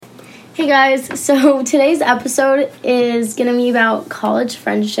Hey guys, so today's episode is going to be about college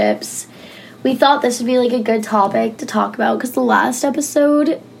friendships. We thought this would be like a good topic to talk about because the last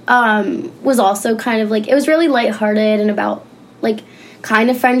episode was also kind of like, it was really lighthearted and about like kind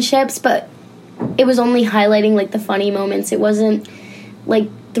of friendships, but it was only highlighting like the funny moments. It wasn't like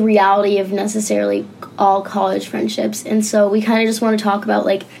the reality of necessarily all college friendships. And so we kind of just want to talk about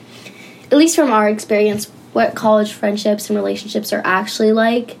like, at least from our experience, what college friendships and relationships are actually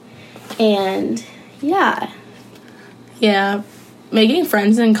like. And yeah, making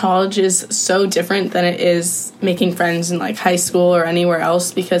friends in college is so different than it is making friends in like high school or anywhere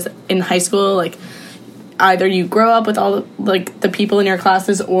else, because in high school, like, either you grow up with all like the people in your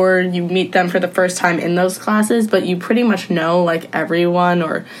classes or you meet them for the first time in those classes, but you pretty much know like everyone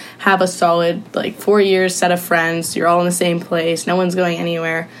or have a solid like 4 years set of friends. You're all in the same place, no one's going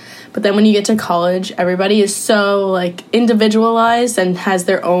anywhere. But then when you get to college, everybody is so, like, individualized and has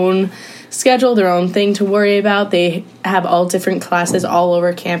their own schedule, their own thing to worry about. They have all different classes all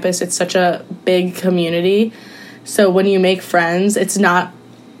over campus. It's such a big community. So when you make friends, it's not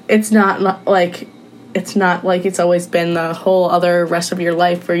like it's always been the whole other rest of your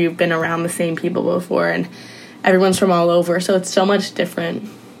life where you've been around the same people before and everyone's from all over. So it's so much different.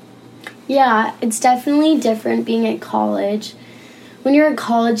 Yeah, it's definitely different being at college. When you're at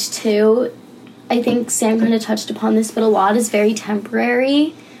college, too, I think Sam kind of touched upon this, but a lot is very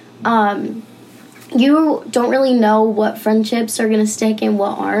temporary. You don't really know what friendships are going to stick and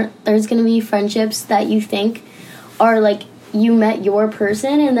what aren't. There's going to be friendships that you think are, like, you met your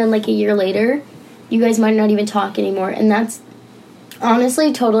person, and then, like, a year later, you guys might not even talk anymore. And that's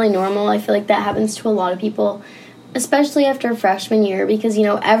honestly totally normal. I feel like that happens to a lot of people, especially after freshman year, because, you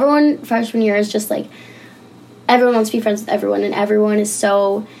know, everyone freshman year is just, like, everyone wants to be friends with everyone, and everyone is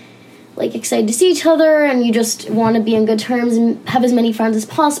so, like, excited to see each other, and you just want to be on good terms and have as many friends as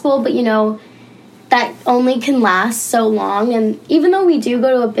possible, but, you know, that only can last so long. And even though we do go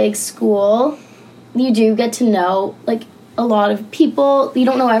to a big school, you do get to know, like, a lot of people. You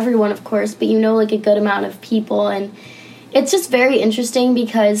don't know everyone, of course, but you know, like, a good amount of people, and it's just very interesting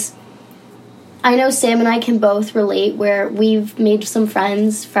because I know Sam and I can both relate where we've made some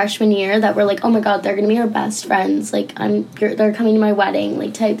friends freshman year that were like, oh my god, they're going to be our best friends. Like, they're coming to my wedding,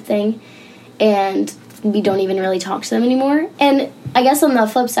 like, type thing. And we don't even really talk to them anymore. And I guess on the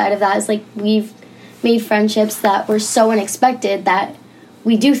flip side of that is, like, we've made friendships that were so unexpected that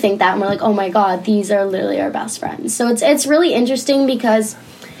we do think that, and we're like, oh my god, these are literally our best friends. So it's really interesting because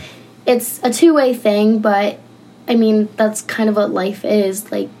it's a two-way thing, but, I mean, that's kind of what life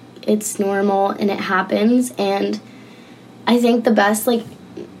is. Like, it's normal and it happens, and I think the best, like,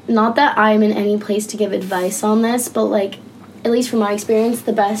 not that I'm in any place to give advice on this, but, like, at least from my experience,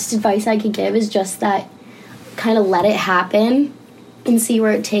 the best advice I could give is just that kind of let it happen and see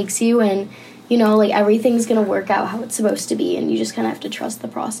where it takes you, and, you know, like, everything's gonna work out how it's supposed to be, and you just kind of have to trust the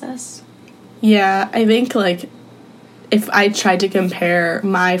process. Yeah, I think, like, if I tried to compare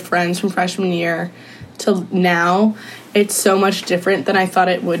my friends from freshman year to now, it's so much different than I thought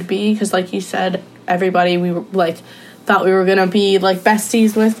it would be, because, like you said, everybody we were, like, thought we were gonna be, like,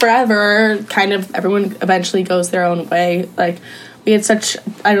 besties with forever. Kind of everyone eventually goes their own way. Like, we had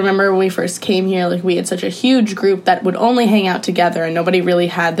I remember when we first came here, like, we had such a huge group that would only hang out together, and nobody really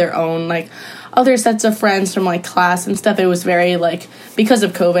had their own, like, other sets of friends from, like, class and stuff. It was very, like, because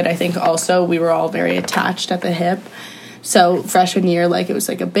of COVID, I think also we were all very attached at the hip. So freshman year, like, it was,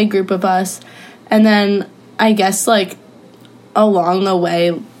 like, a big group of us. And then I guess, like, along the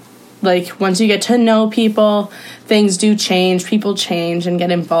way, like, once you get to know people, things do change. People change and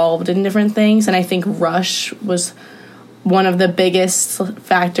get involved in different things. And I think rush was one of the biggest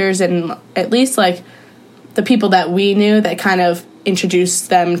factors in at least, like, the people that we knew that kind of introduced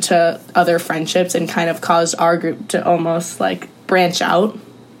them to other friendships and kind of caused our group to almost, like, branch out.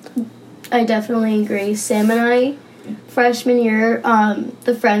 I definitely agree. Sam and I, freshman year,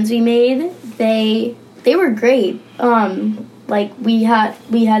 the friends we made, they were great. Like, we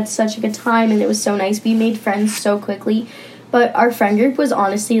had such a good time, and it was so nice. We made friends so quickly, but our friend group was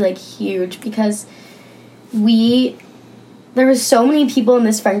honestly, like, huge because there was so many people in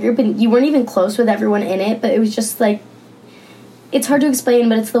this friend group, and you weren't even close with everyone in it, but it was just, like, it's hard to explain,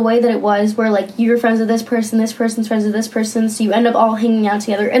 but it's the way that it was where, like, you're friends with this person's friends with this person, so you end up all hanging out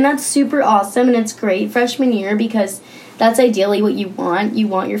together, and that's super awesome, and it's great freshman year because that's ideally what you want. You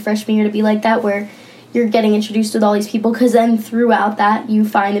want your freshman year to be like that, where you're getting introduced with all these people, because then throughout that, you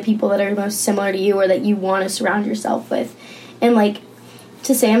find the people that are most similar to you or that you want to surround yourself with. And, like,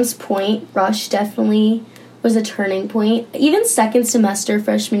 to Sam's point, rush definitely was a turning point. Even second semester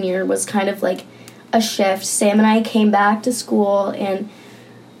freshman year was kind of, like, a shift. Sam and I came back to school, and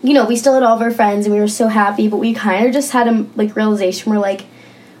you know, we still had all of our friends and we were so happy, but we kind of just had a, like, realization where, like,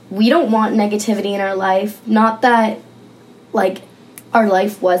 we don't want negativity in our life. Not that, like, our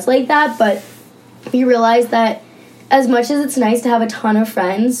life was like that, but we realized that as much as it's nice to have a ton of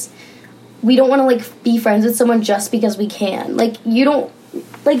friends, we don't want to, like, be friends with someone just because we can. Like, you don't,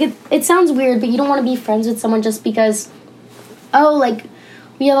 like, it sounds weird, but you don't want to be friends with someone just because, oh, like,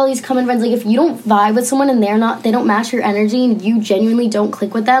 we have all these common friends. Like, if you don't vibe with someone and they don't match your energy and you genuinely don't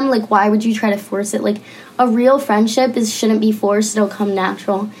click with them, like, why would you try to force it? Like, a real friendship shouldn't be forced. It'll come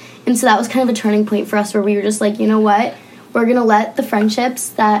natural. And so that was kind of a turning point for us where we were just like, you know what? We're going to let the friendships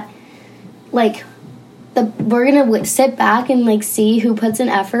that, like, we're going to sit back and, like, see who puts in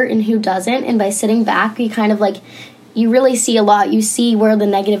effort and who doesn't. And by sitting back, we kind of, like, you really see a lot. You see where the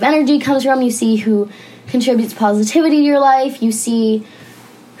negative energy comes from. You see who contributes positivity to your life. You see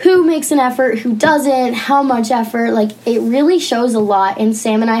who makes an effort, who doesn't, how much effort. Like, it really shows a lot. And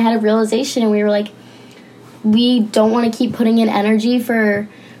Sam and I had a realization, and we were like, we don't want to keep putting in energy for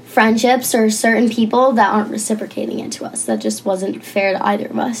friendships or certain people that aren't reciprocating it to us. That just wasn't fair to either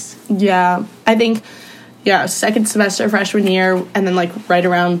of us. Yeah, I think, second semester freshman year, and then, like, right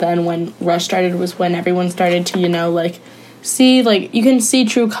around then when Rush started was when everyone started to, you know, like, see, like, you can see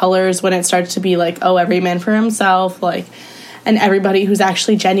true colors when it starts to be, like, oh, every man for himself, like, and everybody who's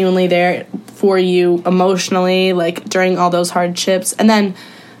actually genuinely there for you emotionally, like, during all those hardships. And then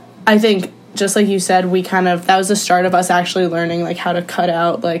I think, just like you said, that was the start of us actually learning, like, how to cut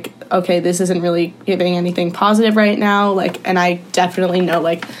out, like, okay, this isn't really giving anything positive right now, like, and I definitely know,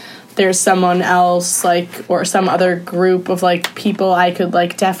 like, there's someone else, like, or some other group of, like, people I could,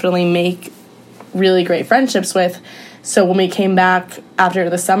 like, definitely make really great friendships with. So when we came back after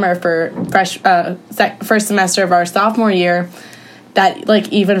the summer for first semester of our sophomore year, that, like,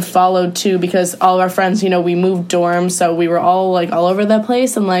 even followed too, because all of our friends, you know, we moved dorms, so we were all, like, all over the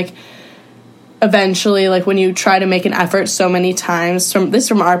place, and, like, eventually, like, when you try to make an effort so many times,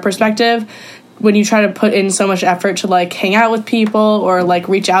 from our perspective, when you try to put in so much effort to, like, hang out with people or, like,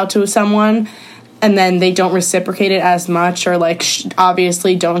 reach out to someone, and then they don't reciprocate it as much, or, like,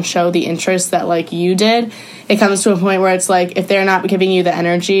 obviously don't show the interest that, like, you did, it comes to a point where it's like, if they're not giving you the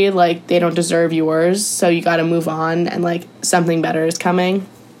energy, like, they don't deserve yours, so you gotta move on, and, like, something better is coming.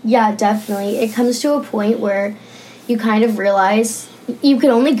 Yeah, definitely. It comes to a point where you kind of realize you can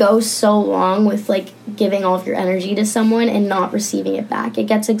only go so long with, like, giving all of your energy to someone and not receiving it back. It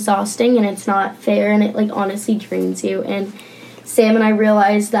gets exhausting, and it's not fair, and it, like, honestly drains you. And Sam and I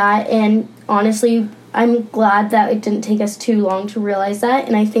realized that, and honestly, I'm glad that it didn't take us too long to realize that.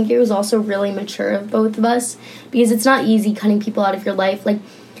 And I think it was also really mature of both of us, because it's not easy cutting people out of your life. Like,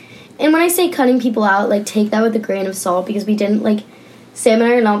 and when I say cutting people out, like, take that with a grain of salt, because we didn't, like, Sam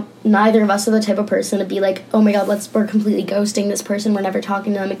and I neither of us are the type of person to be like, oh my god, we're completely ghosting this person, we're never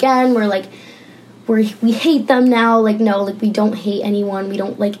talking to them again, we're like, we hate them now. Like, no, like, we don't hate anyone, we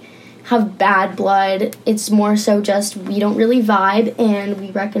don't, like, have bad blood. It's more so just we don't really vibe, and we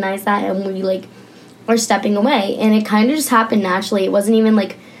recognize that, and we, like, are stepping away. And it kind of just happened naturally. It wasn't even,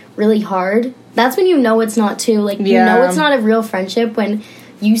 like, really hard. That's when you know it's not too, like, you know it's not a real friendship, when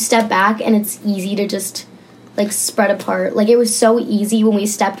you step back and it's easy to just, like, spread apart. Like, it was so easy when we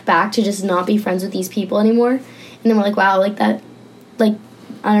stepped back to just not be friends with these people anymore. And then we're like, wow, like, that, like,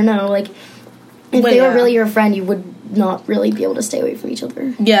 I don't know, like, if they were really your friend, you would not really be able to stay away from each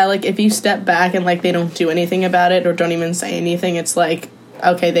other. Yeah, like, if you step back and, like, they don't do anything about it or don't even say anything, it's like,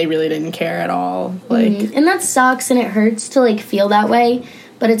 okay, they really didn't care at all. Like, and that sucks, and it hurts to, like, feel that way,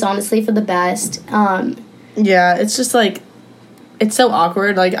 but it's honestly for the best. Yeah, it's just, like, it's so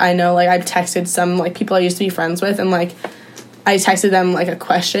awkward. Like, I know, like, I've texted some, like, people I used to be friends with, and, like, I texted them, like, a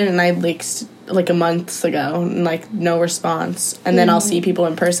question, and I, like a month ago, and, like, no response. And then I'll see people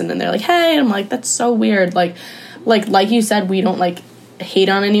in person, and they're like, hey, and I'm like, that's so weird. Like you said, we don't, like, hate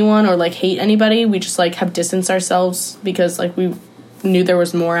on anyone or, like, hate anybody. We just, like, have distanced ourselves because, like, we knew there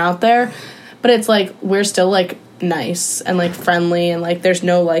was more out there. But it's, like, we're still, like, nice and, like, friendly, and, like, there's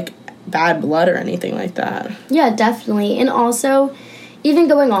no, like, bad blood or anything like that. Yeah, definitely. And also, even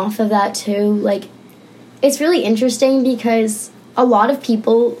going off of that too, like, it's really interesting because a lot of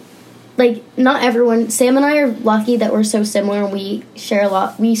people, like, not everyone, Sam and I are lucky that we're so similar, and we share a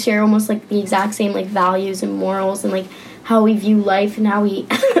lot. We share almost, like, the exact same, like, values and morals, and, like, how we view life, and how we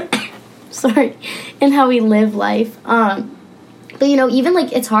and how we live life. But, you know, even,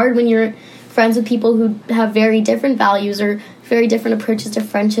 like, it's hard when you're friends with people who have very different values or very different approaches to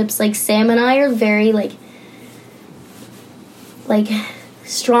friendships. Like, Sam and I are very, like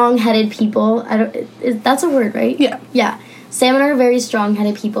strong-headed people. That's a word, right? Yeah. Sam and I are very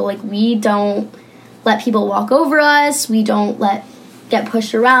strong-headed people. Like, we don't let people walk over us. We don't let get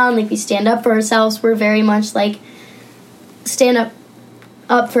pushed around. Like, we stand up for ourselves. We're very much, like, stand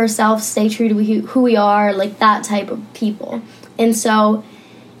up for ourselves, stay true to who we are, like, that type of people. And so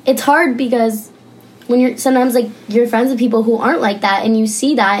it's hard because when you're sometimes, like, you're friends with people who aren't like that, and you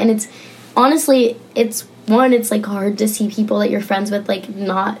see that, and it's honestly, it's like hard to see people that you're friends with, like,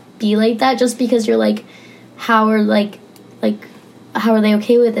 not be like that, just because you're like, how are they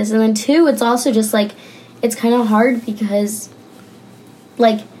okay with this? And then two, it's also just like, it's kind of hard because,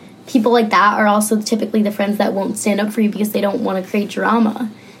 like, people like that are also typically the friends that won't stand up for you because they don't want to create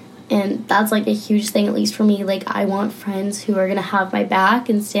drama. And that's, like, a huge thing, at least for me. Like, I want friends who are going to have my back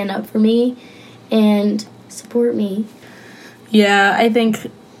and stand up for me and support me. Yeah, I think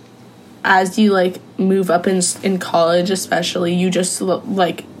as you, like, move up in college especially, you just,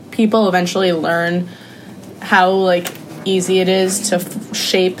 like, people eventually learn how, like, easy it is to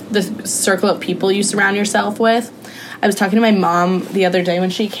shape the circle of people you surround yourself with. I was talking to my mom the other day when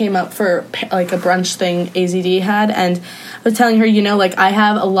she came up for, like, a brunch thing AZD had, and I was telling her, you know, like, I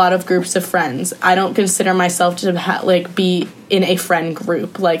have a lot of groups of friends. I don't consider myself to, be in a friend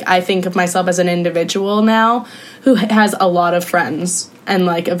group. Like, I think of myself as an individual now who has a lot of friends and,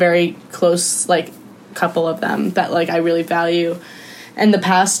 like, a very close, like, couple of them that, like, I really value. And the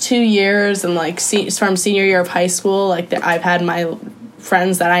past 2 years and, like, from senior year of high school, like, I've had my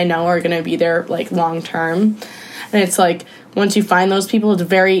friends that I know are going to be there, like, long term. And it's like, once you find those people, it's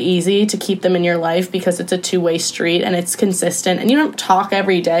very easy to keep them in your life because it's a two-way street and it's consistent. And you don't talk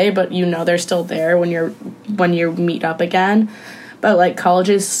every day, but you know they're still there when you meet up again. But, like, college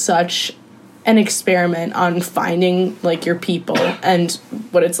is such an experiment on finding, like, your people and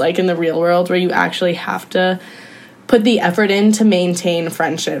what it's like in the real world, where you actually have to put the effort in to maintain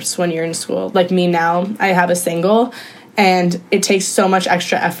friendships when you're in school. Like me now, I have a single, and it takes so much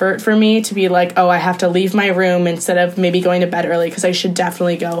extra effort for me to be like, oh, I have to leave my room instead of maybe going to bed early because I should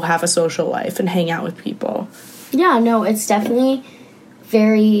definitely go have a social life and hang out with people. Yeah, no, it's definitely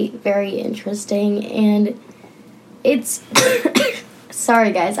very, very interesting, and it's...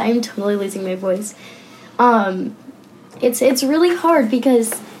 Sorry, guys, I'm totally losing my voice. It's really hard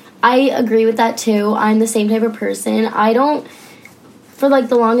because I agree with that, too. I'm the same type of person. I don't... For, like,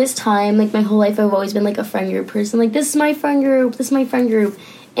 the longest time, like, my whole life, I've always been, like, a friend group person. Like, this is my friend group, this is my friend group.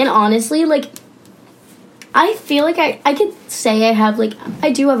 And honestly, like, I feel like I could say I have, like,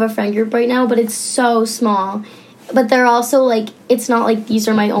 I do have a friend group right now, but it's so small. But they're also, like, it's not like these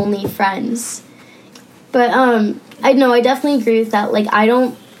are my only friends. But, I know, I definitely agree with that. Like,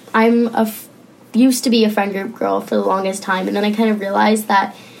 used to be a friend group girl for the longest time. And then I kind of realized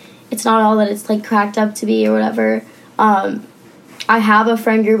that it's not all that it's, like, cracked up to be or whatever. I have a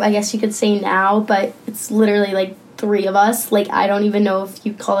friend group, I guess you could say now, but it's literally, like, 3 of us. Like, I don't even know if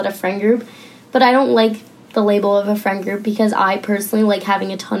you call it a friend group. But I don't like the label of a friend group because I personally like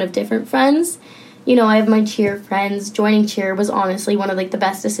having a ton of different friends. You know, I have my cheer friends. Joining cheer was honestly one of, like, the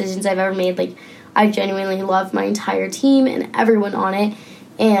best decisions I've ever made. Like, I genuinely love my entire team and everyone on it.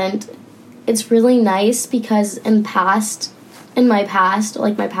 And it's really nice because in my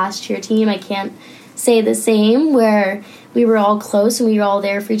past cheer team, I can't say the same, where we were all close and we were all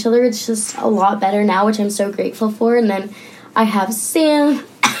there for each other. It's just a lot better now, which I'm so grateful for. And then I have Sam.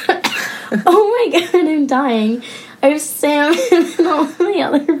 Oh my god, I'm dying. I have Sam and all my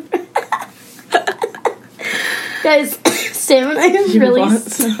other guys, Sam and I are really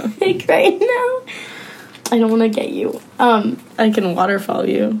sick right now. I don't want to get you. I can waterfall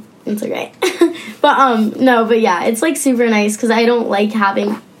you. It's okay. But yeah, it's, like, super nice because I don't like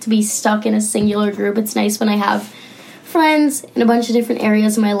having to be stuck in a singular group. It's nice when I have friends in a bunch of different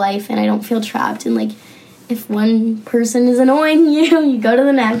areas of my life and I don't feel trapped. And, like, if one person is annoying you go to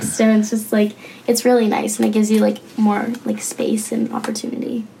the next. And it's just, like, it's really nice and it gives you, like, more, like, space and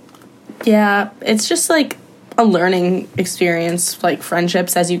opportunity. Yeah, it's just, like, a learning experience, like,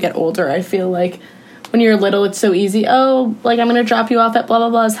 friendships as you get older. I feel like when you're little, it's so easy. Oh, like, I'm going to drop you off at blah, blah,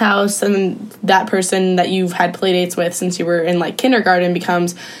 blah's house. And that person that you've had play dates with since you were in, like, kindergarten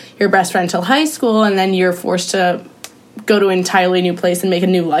becomes your best friend till high school. And then you're forced to go to an entirely new place and make a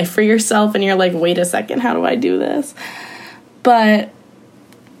new life for yourself. And you're like, wait a second, how do I do this? But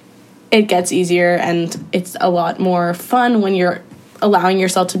it gets easier and it's a lot more fun when you're allowing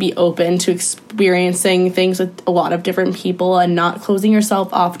yourself to be open to experiencing things with a lot of different people and not closing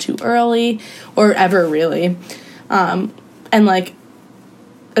yourself off too early or ever, really. And, like,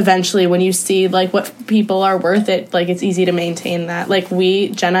 eventually when you see, like, what people are worth it, like, it's easy to maintain that. Like,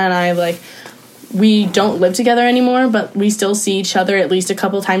 Jenna and I, like, we don't live together anymore, but we still see each other at least a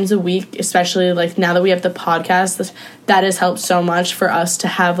couple times a week, especially, like, now that we have the podcast. That has helped so much for us to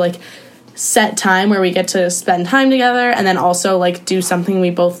have, like, set time where we get to spend time together, and then also, like, do something we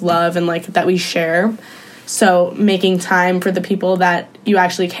both love and, like, that we share. So making time for the people that you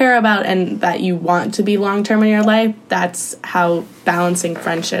actually care about and that you want to be long-term in your life, that's how balancing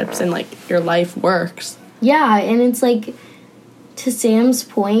friendships and, like, your life works. Yeah, and it's, like, to Sam's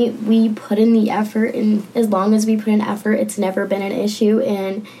point, we put in the effort, and as long as we put in effort, it's never been an issue,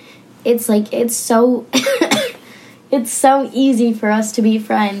 and it's, like, it's so... it's so easy for us to be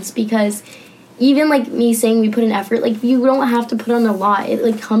friends because even, like, me saying we put in effort, like, you don't have to put on a lot. It,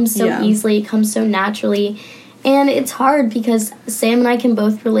 like, comes so easily. It comes so naturally. And it's hard because Sam and I can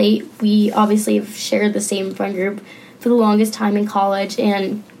both relate. We obviously have shared the same friend group for the longest time in college.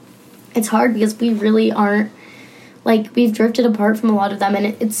 And it's hard because we really aren't, like, we've drifted apart from a lot of them.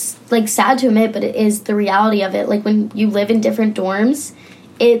 And it's, like, sad to admit, but it is the reality of it. Like, when you live in different dorms,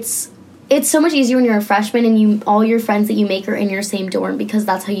 it's so much easier when you're a freshman and all your friends that you make are in your same dorm because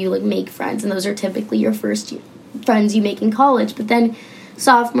that's how you, like, make friends, and those are typically your first friends you make in college. But then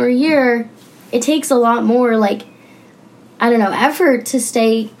sophomore year, it takes a lot more, like, I don't know, effort to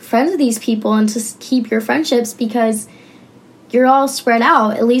stay friends with these people and to keep your friendships because you're all spread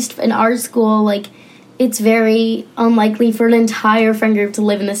out. At least in our school, like, it's very unlikely for an entire friend group to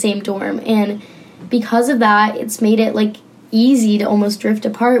live in the same dorm, and because of that, it's made it, like, easy to almost drift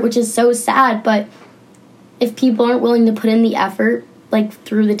apart, which is so sad. But if people aren't willing to put in the effort, like,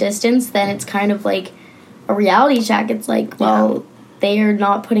 through the distance, then it's kind of like a reality check. It's like, well, they are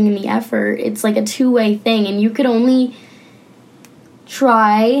not putting in the effort. It's like a two-way thing, and you could only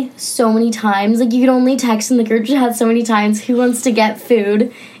try so many times. Like, you could only text in the group chat so many times, who wants to get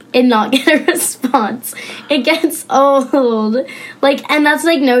food, and not get a response. It gets old. Like, and that's,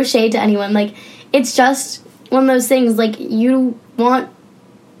 like, no shade to anyone. Like, it's just one of those things, like, you want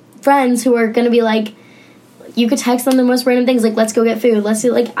friends who are going to be, like, you could text them the most random things, like, let's go get food, let's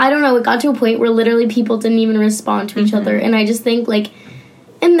do, like, I don't know, it got to a point where literally people didn't even respond to each other, and I just think, like,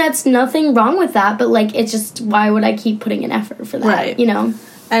 and that's nothing wrong with that, but, like, it's just, why would I keep putting in effort for that, right. You know?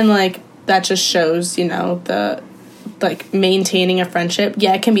 And, like, that just shows, you know, the, like, maintaining a friendship.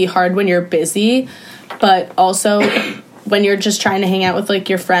 Yeah, it can be hard when you're busy, but also... when you're just trying to hang out with, like,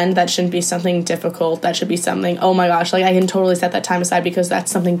 your friend, that shouldn't be something difficult. That should be something, oh my gosh, like, I can totally set that time aside because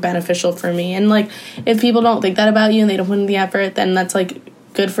that's something beneficial for me. And, like, if people don't think that about you and they don't put in the effort, then that's, like,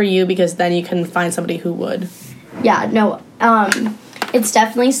 good for you because then you can find somebody who would. Yeah, no, it's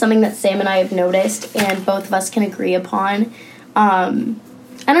definitely something that Sam and I have noticed and both of us can agree upon. I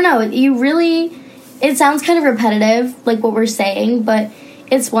don't know, it sounds kind of repetitive, like what we're saying, but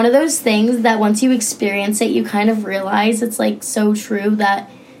it's one of those things that once you experience it, you kind of realize it's, like, so true that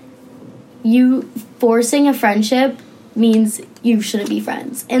you forcing a friendship means you shouldn't be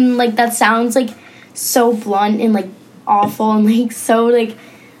friends. And, like, that sounds, like, so blunt and, like, awful and, like, so, like,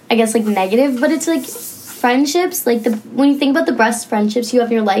 I guess, like, negative. But it's, like, friendships, like, when you think about the best friendships you have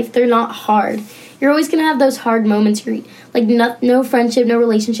in your life, they're not hard. You're always going to have those hard moments. Like, no friendship, no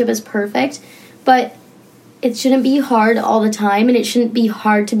relationship is perfect. But it shouldn't be hard all the time, and it shouldn't be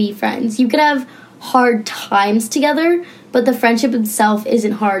hard to be friends. You could have hard times together, but the friendship itself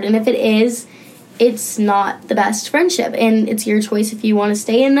isn't hard. And if it is, it's not the best friendship. And it's your choice if you want to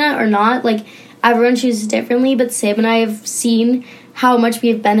stay in that or not. Like, everyone chooses differently, but Sam and I have seen how much we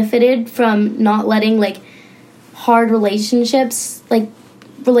have benefited from not letting, like, hard relationships, like,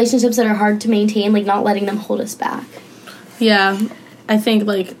 relationships that are hard to maintain, like, not letting them hold us back. Yeah, I think,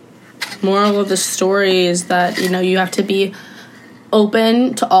 like, moral of the story is that, you know, you have to be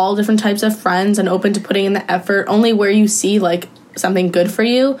open to all different types of friends and open to putting in the effort only where you see, like, something good for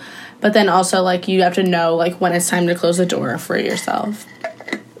you, but then also, like, you have to know, like, when it's time to close the door for yourself.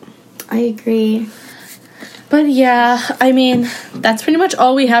 I agree. But yeah, I mean, that's pretty much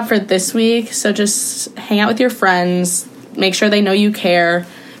all we have for this week. So just hang out with your friends, make sure they know you care,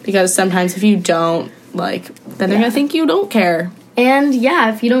 because sometimes if you don't, like, then they're gonna think you don't care. And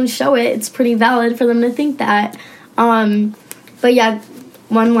yeah, if you don't show it, it's pretty valid for them to think that. But yeah,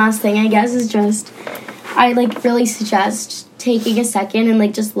 one last thing I guess is just, I, like, really suggest taking a second and,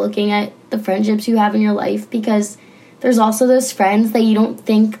 like, just looking at the friendships you have in your life, because there's also those friends that you don't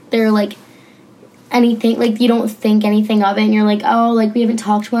think they're, like, anything, like, you don't think anything of it, and you're like, oh, like, we haven't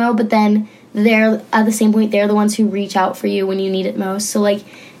talked in a while, but then they're, at the same point, they're the ones who reach out for you when you need it most. So, like,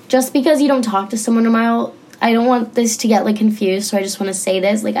 just because you don't talk to someone in a while, I don't want this to get, like, confused, so I just want to say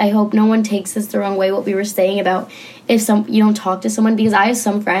this. Like, I hope no one takes this the wrong way, what we were saying about if you don't talk to someone, because I have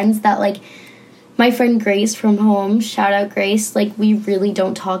some friends that, like, my friend Grace from home, shout out Grace, like, we really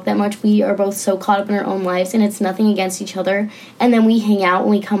don't talk that much. We are both so caught up in our own lives, and it's nothing against each other. And then we hang out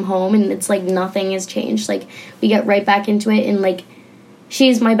when we come home, and it's like nothing has changed. Like, we get right back into it, and, like,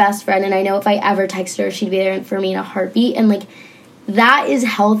 she's my best friend, and I know if I ever texted her, she'd be there for me in a heartbeat. And, like, that is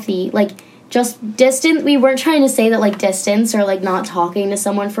healthy. Like, just distance. We weren't trying to say that, like, distance or, like, not talking to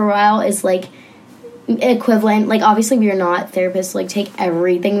someone for a while is, like, equivalent. Like, obviously we are not therapists, like, take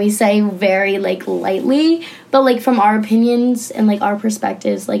everything we say very, like, lightly, but, like, from our opinions and, like, our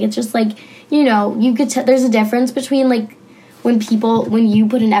perspectives, like, it's just, like, you know, you could there's a difference between, like, when you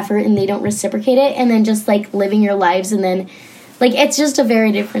put an effort and they don't reciprocate it, and then just, like, living your lives, and then, like, it's just a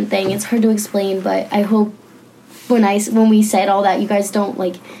very different thing. It's hard to explain, but I hope when we said all that, you guys don't,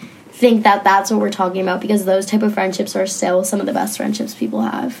 like, think that that's what we're talking about, because those type of friendships are still some of the best friendships people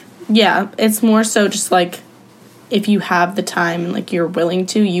have. Yeah, it's more so just, like, if you have the time and, like, you're willing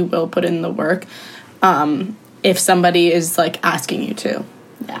to, you will put in the work, if somebody is, like, asking you to.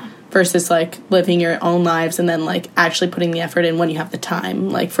 Yeah. Versus, like, living your own lives and then, like, actually putting the effort in when you have the time,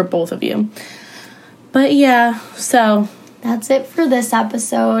 like, for both of you. But, yeah, so that's it for this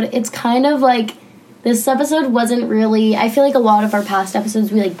episode. It's kind of, like, this episode wasn't really, I feel like a lot of our past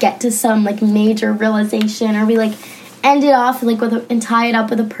episodes, we, like, get to some, like, major realization, or we, like, end it off, like, and tie it up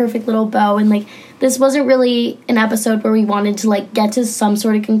with a perfect little bow, and, like, this wasn't really an episode where we wanted to, like, get to some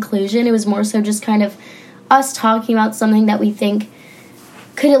sort of conclusion. It was more so just kind of us talking about something that we think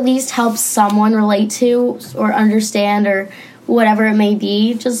could at least help someone relate to or understand, or whatever it may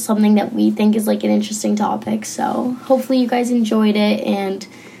be, just something that we think is, like, an interesting topic. So hopefully you guys enjoyed it, and,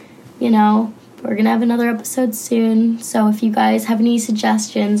 you know, we're gonna have another episode soon. So if you guys have any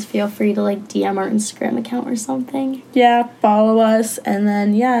suggestions, feel free to, like, DM our Instagram account or something. Yeah, follow us, and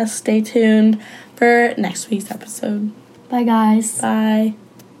then, yeah, stay tuned for next week's episode. Bye, guys. Bye.